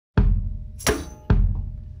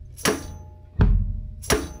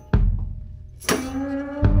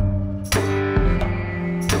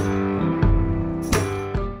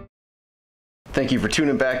Thank you for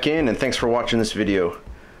tuning back in, and thanks for watching this video.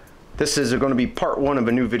 This is going to be part one of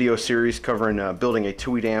a new video series covering building a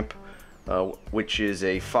Tweed amp, which is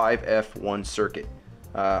a 5F1 circuit.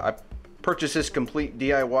 I purchased this complete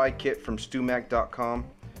DIY kit from StewMac.com,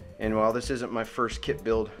 and while this isn't my first kit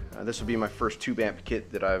build, this will be my first tube amp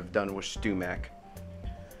kit that I've done with StewMac.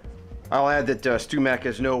 I'll add that StewMac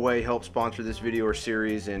has no way helped sponsor this video or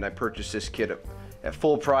series, and I purchased this kit at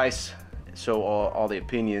full price, so all the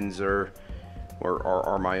opinions are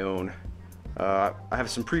my own. I have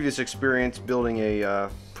some previous experience building a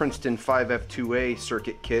Princeton 5F2A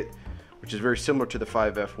circuit kit, which is very similar to the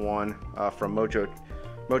 5F1 from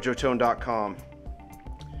mojotone.com.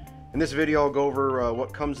 In this video, I'll go over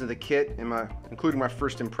what comes in the kit, including my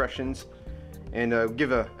first impressions, and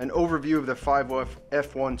give an overview of the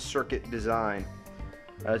 5F1 circuit design.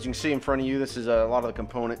 As you can see in front of you, this is a lot of the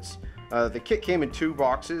components. The kit came in two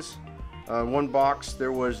boxes. One box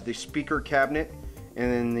there was the speaker cabinet, and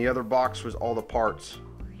then the other box was all the parts.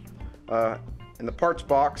 In the parts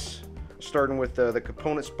box, starting with the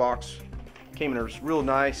components box, came in a real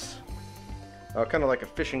nice, kind of like a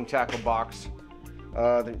fishing tackle box.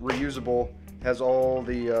 Reusable, has all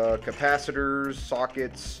the capacitors,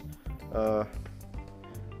 sockets,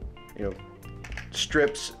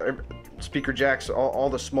 strips, speaker jacks, all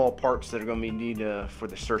the small parts that are going to be needed for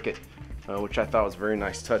the circuit, which I thought was a very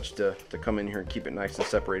nice touch to come in here and keep it nice and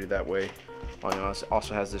separated that way. It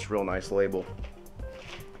also has this real nice label.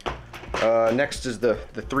 Next is the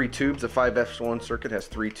three tubes. The 5F1 circuit has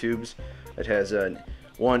three tubes. It has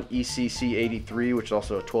one ECC83, which is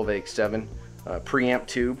also a 12AX7 preamp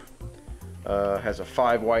tube. Has a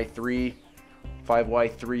 5Y3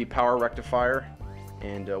 power rectifier,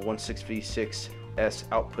 and one 6V6S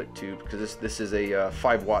output tube, because this is a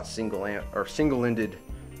 5-watt single-ended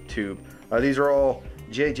tube. These are all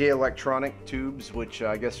JJ Electronic tubes, which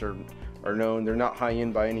I guess are known. They're not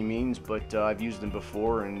high-end by any means, but I've used them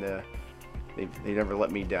before, and they never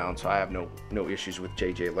let me down, so I have no issues with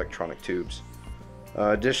JJ Electronic tubes.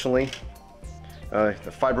 Additionally,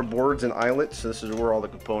 the fiber boards and eyelets. So this is where all the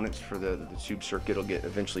components for the tube circuit will get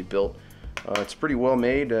eventually built. It's pretty well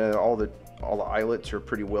made. All the eyelets are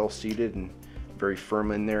pretty well seated and very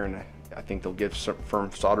firm in there, and I think they'll give some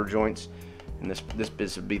firm solder joints. And this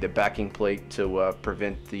would be the backing plate to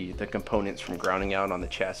prevent the components from grounding out on the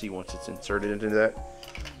chassis once it's inserted into that.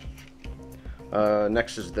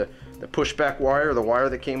 Next is the pushback wire, the wire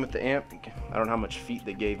that came with the amp. I don't know how much feet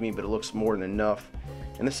they gave me, but it looks more than enough.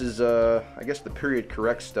 And this is I guess the period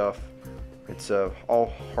correct stuff. It's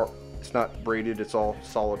all hard, it's not braided, it's all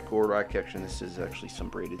solid core. Actually, this is actually some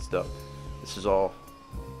braided stuff. This is all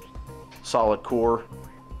solid core,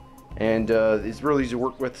 and it's really easy to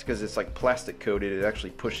work with because it's like plastic coated. It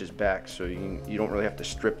actually pushes back, so you don't really have to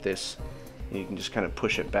strip this. You can just kind of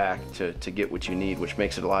push it back to get what you need, which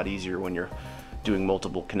makes it a lot easier when you're doing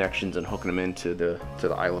multiple connections and hooking them into the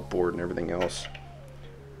eyelet board and everything else.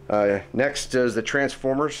 Next is the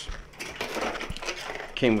transformers.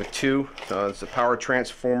 Came with two. It's a power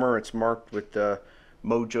transformer. It's marked with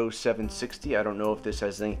Mojo 760. I don't know if this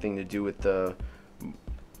has anything to do with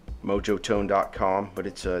mojotone.com, but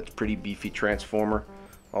it's a pretty beefy transformer.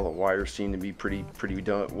 All the wires seem to be pretty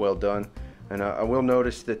well done. And I will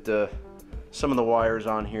notice that some of the wires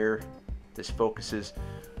on here, this focuses,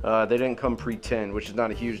 they didn't come pre-tinned, which is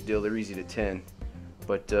not a huge deal. They're easy to tin,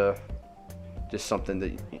 but just something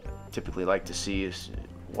that you typically like to see is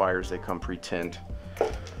wires that come pre-tinned.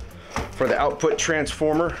 For the output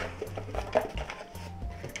transformer,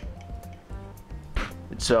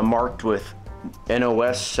 it's marked with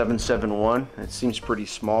NOS 771. It seems pretty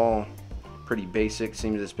small, pretty basic.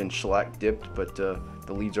 Seems it's been shellac dipped, but the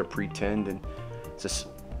leads are pre-tinned, and it's just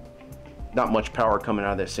not much power coming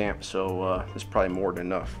out of this amp, so there's probably more than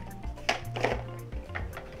enough.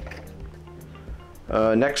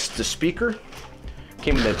 Next, the speaker.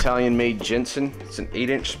 Came with an Italian-made Jensen. It's an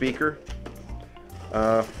 8-inch speaker,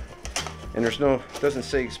 and doesn't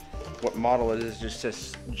say what model it is. It just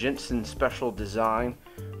says Jensen Special Design.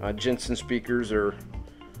 Jensen speakers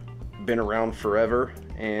been around forever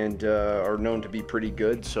and are known to be pretty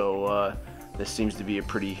good, so this seems to be a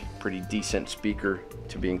pretty decent speaker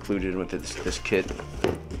to be included with this kit.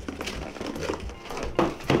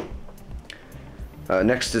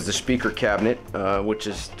 Next is the speaker cabinet, which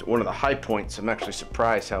is one of the high points. I'm actually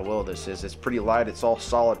surprised how well this is. It's pretty light. It's all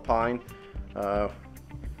solid pine.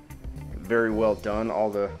 Very well done. All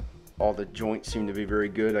the joints seem to be very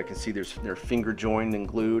good. I can see they're finger joined and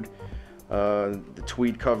glued. The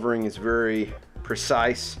tweed covering is very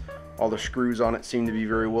precise. All the screws on it seem to be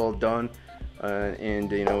very well done,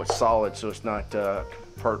 and it's solid, so it's not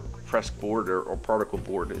pressed board or particle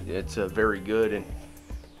board. It's very good and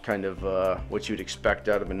kind of what you'd expect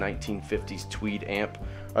out of a 1950s Tweed amp.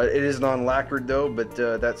 It is non-lacquered though, but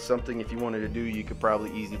that's something if you wanted to do, you could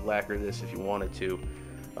probably easily lacquer this if you wanted to.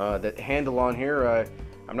 That handle on here,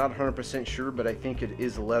 I'm not 100% sure, but I think it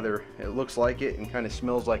is leather. It looks like it and kind of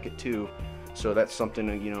smells like it too. So that's something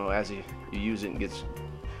that, you know, as you use it, and gets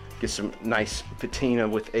some nice patina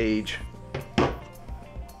with age.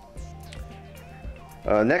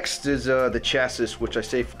 Next is the chassis, which I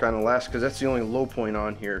say for kind of last because that's the only low point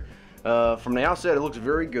on here. From the outside, it looks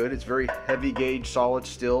very good. It's very heavy gauge, solid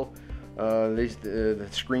steel. The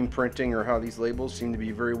screen printing, or how these labels seem to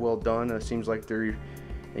be very well done. It seems like there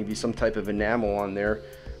maybe some type of enamel on there,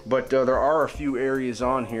 but there are a few areas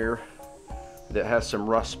on here that has some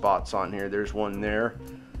rust spots on here. There's one there,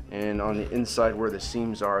 and on the inside where the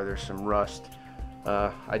seams are, there's some rust.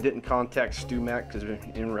 I didn't contact StewMac because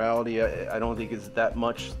in reality I don't think it's that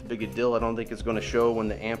much big a deal. I don't think it's going to show when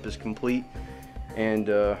the amp is complete. And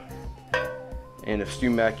if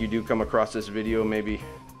StewMac, you do come across this video, maybe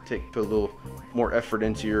put a little more effort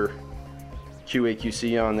into your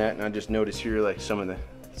QA/QC on that. And I just noticed here like some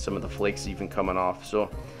of the flakes even coming off. So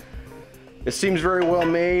it seems very well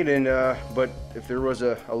made, and but if there was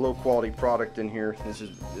a low quality product in here, this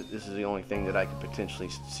is the only thing that I could potentially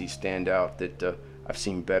see stand out that I've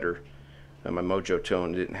seen better. My Mojo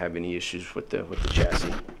Tone didn't have any issues with the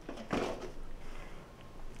chassis.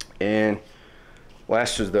 And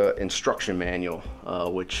last is the instruction manual,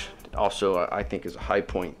 which also I think is a high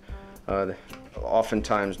point.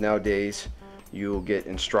 Oftentimes nowadays you'll get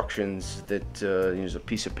instructions that use a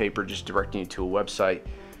piece of paper just directing you to a website.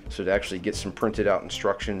 So to actually get some printed out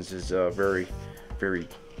instructions is very, very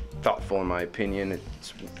thoughtful in my opinion.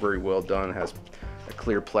 It's very well done. It has a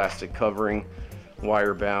clear plastic covering,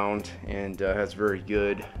 wire bound, and has very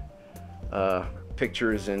good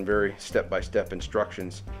pictures and very step-by-step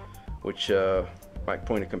instructions, which my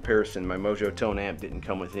point of comparison, my Mojo Tone amp didn't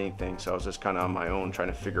come with anything, so I was just kind of on my own trying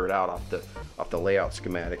to figure it out off the layout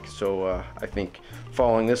schematic. So I think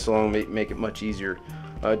following this along make it much easier.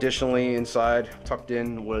 Additionally, inside tucked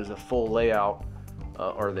in was a full layout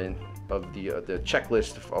of the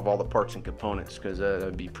checklist of all the parts and components, because that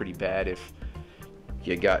would be pretty bad if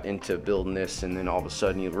you got into building this and then all of a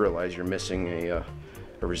sudden you realize you're missing a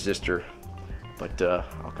resistor. But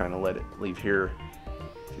I'll kind of leave here.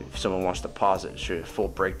 If someone wants to pause it, show a full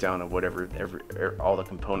breakdown of all the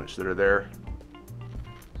components that are there,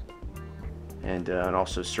 and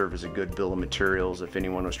also serve as a good bill of materials if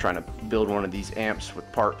anyone was trying to build one of these amps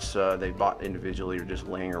with parts they bought individually or just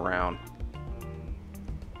laying around.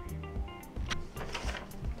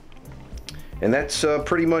 And that's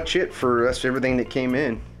pretty much it for us. Everything that came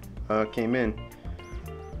in.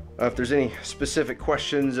 If there's any specific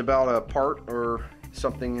questions about a part or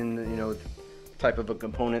something in the type of a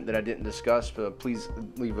component that I didn't discuss, please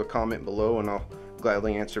leave a comment below and I'll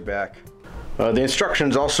gladly answer back. The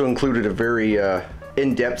instructions also included a very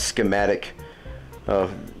in-depth schematic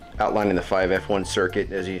outlining the 5F1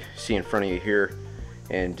 circuit, as you see in front of you here,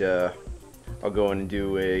 and I'll go in and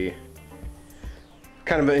do a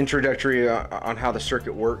kind of an introductory on how the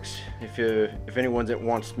circuit works. If anyone that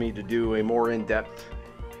wants me to do a more in-depth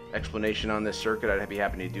explanation on this circuit, I'd be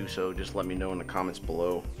happy to do so. Just let me know in the comments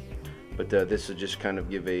below. But this will just kind of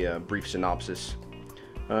give a brief synopsis.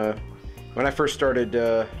 When I first started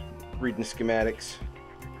reading schematics,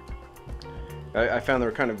 I found they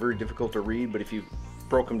were kind of very difficult to read, but if you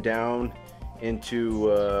broke them down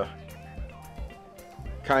into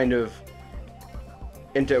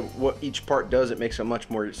into what each part does, it makes it much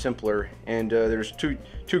more simpler. And there's two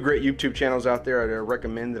great YouTube channels out there I'd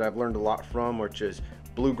recommend that I've learned a lot from, which is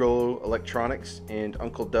Blue Glow Electronics and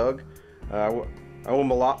Uncle Doug. I owe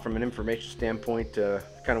them a lot from an information standpoint,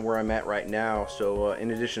 kind of where I'm at right now. So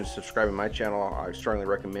in addition to subscribing to my channel, I strongly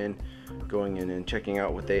recommend going in and checking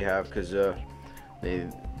out what they have, because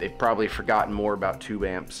they've probably forgotten more about tube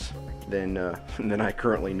amps than I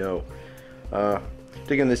currently know.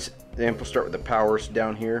 Digging this amp, we'll start with the power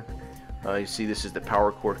down here. You see this is the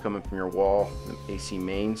power cord coming from your wall, the AC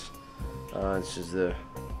mains. This is the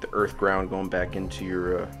earth ground going back into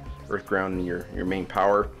your earth ground and your main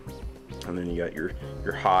power. And then you got your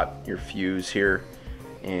hot, your fuse here,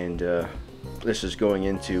 and this is going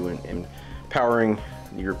into and powering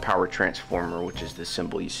your power transformer, which is the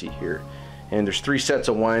symbol you see here. And there's 3 sets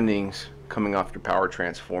of windings coming off your power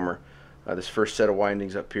transformer. This first set of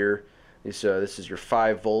windings up here, this is your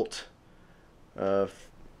 5 volt that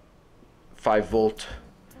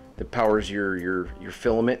powers your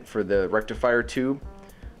filament for the rectifier tube.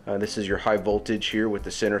 This is your high voltage here with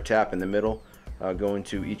the center tap in the middle, going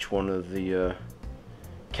to each one of the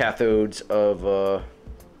cathodes of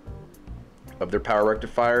their power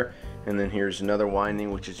rectifier. And then here's another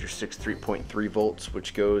winding, which is your 3.3 volts,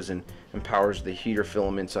 which goes and powers the heater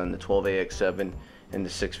filaments on the 12AX7 and the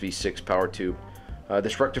 6V6 power tube.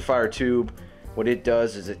 This rectifier tube, what it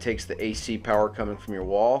does is it takes the AC power coming from your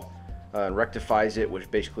wall and rectifies it, which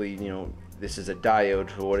basically, you know, this is a diode.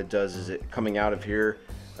 So what it does is it coming out of here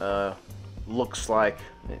looks like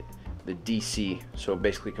the DC. So it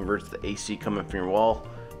basically converts the AC coming from your wall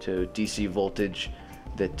to DC voltage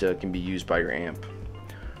that can be used by your amp.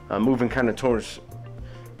 Moving kind of towards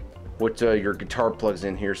what your guitar plugs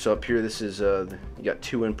in here. So up here, this is you got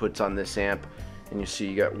two inputs on this amp, and you see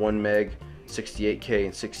you got 1 meg, 68K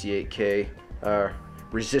and 68K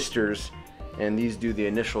resistors, and these do the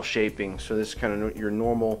initial shaping. So this is kind of your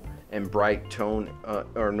normal and bright tone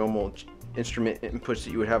or normal instrument inputs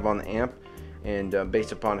that you would have on the amp, and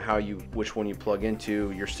based upon which one you plug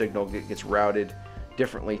into, your signal gets routed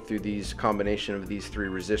differently through these combination of these 3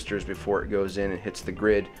 resistors before it goes in and hits the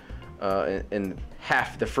grid in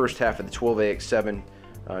the first half of the 12AX7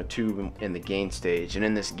 tube in the gain stage. And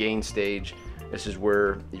in this gain stage, this is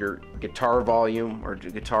where your guitar volume or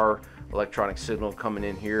guitar electronic signal coming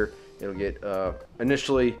in here, it'll get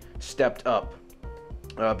initially stepped up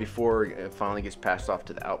before it finally gets passed off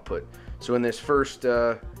to the output. So in this first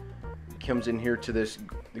comes in here to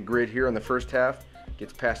the grid here on the first half,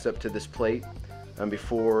 gets passed up to this plate,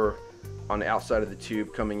 before on the outside of the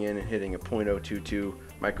tube coming in and hitting a 0.022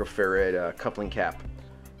 microfarad coupling cap.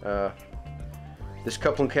 This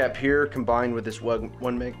coupling cap here combined with this 1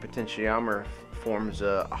 meg potentiometer forms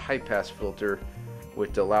a high pass filter,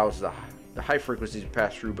 which allows the high frequencies to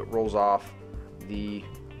pass through but rolls off the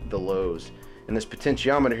lows. And this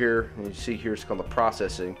potentiometer here, and you see here, it's called the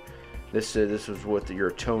processing. This is what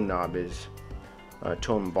your tone knob is,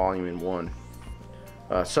 tone and volume in one.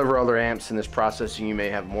 Several other amps in this processing, you may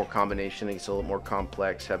have more combination. It's a little more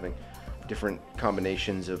complex, having different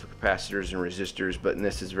combinations of capacitors and resistors, but in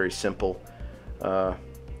this is very simple. It's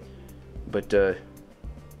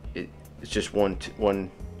just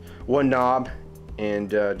one knob, and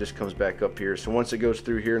just comes back up here. So once it goes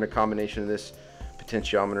through here in a combination of this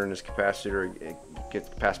potentiometer and this capacitor, it gets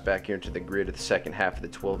passed back here into the grid of the second half of the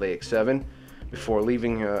 12AX7 before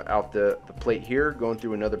leaving out the plate here, going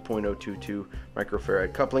through another 0.022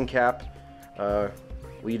 microfarad coupling cap,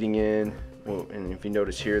 leading in. Well, and if you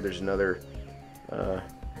notice here, there's another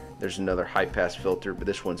high pass filter, but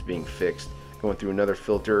this one's being fixed, going through another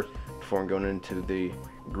filter before going into the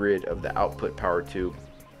grid of the output power tube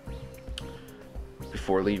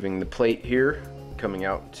before leaving the plate here, coming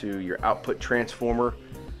out to your output transformer,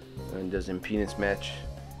 and does impedance match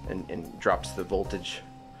and drops the voltage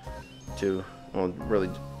to, well, really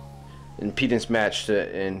impedance match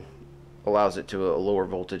and allows it to a lower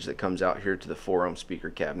voltage that comes out here to the 4-ohm speaker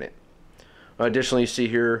cabinet. Additionally, you see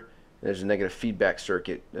here there's a negative feedback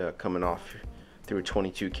circuit coming off through a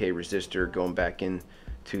 22K resistor going back in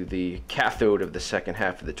to the cathode of the second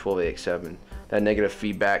half of the 12AX7. That negative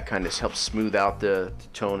feedback kind of helps smooth out the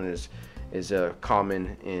tone, and is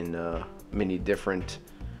common in many different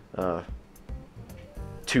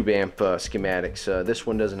tube amp schematics. This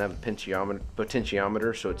one doesn't have a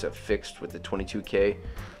potentiometer, so it's fixed with the 22K.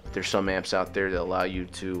 But there's some amps out there that allow you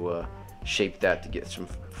to shape that to get some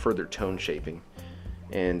further tone shaping.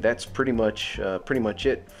 And that's pretty much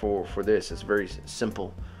it for this. It's a very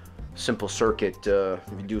simple circuit. If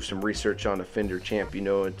you do some research on a Fender Champ, you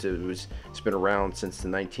know it's been around since the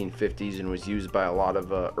 1950s and was used by a lot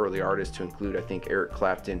of early artists, to include, I think, Eric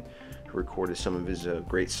Clapton, who recorded some of his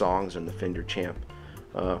great songs on the Fender Champ.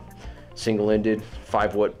 Single-ended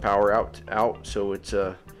 5-watt power out, so it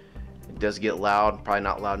does get loud. Probably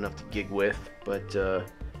not loud enough to gig with, but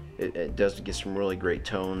it does get some really great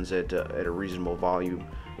tones at a reasonable volume,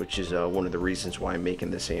 which is one of the reasons why I'm making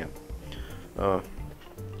this amp.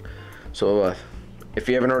 So if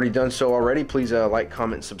you haven't already done so already, please like,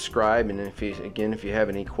 comment, and subscribe. And if you have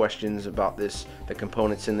any questions about the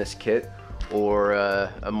components in this kit, or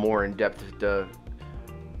a more in-depth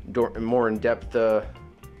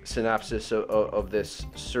synopsis of this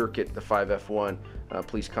circuit, the 5F1,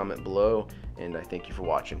 please comment below. And I thank you for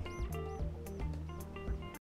watching.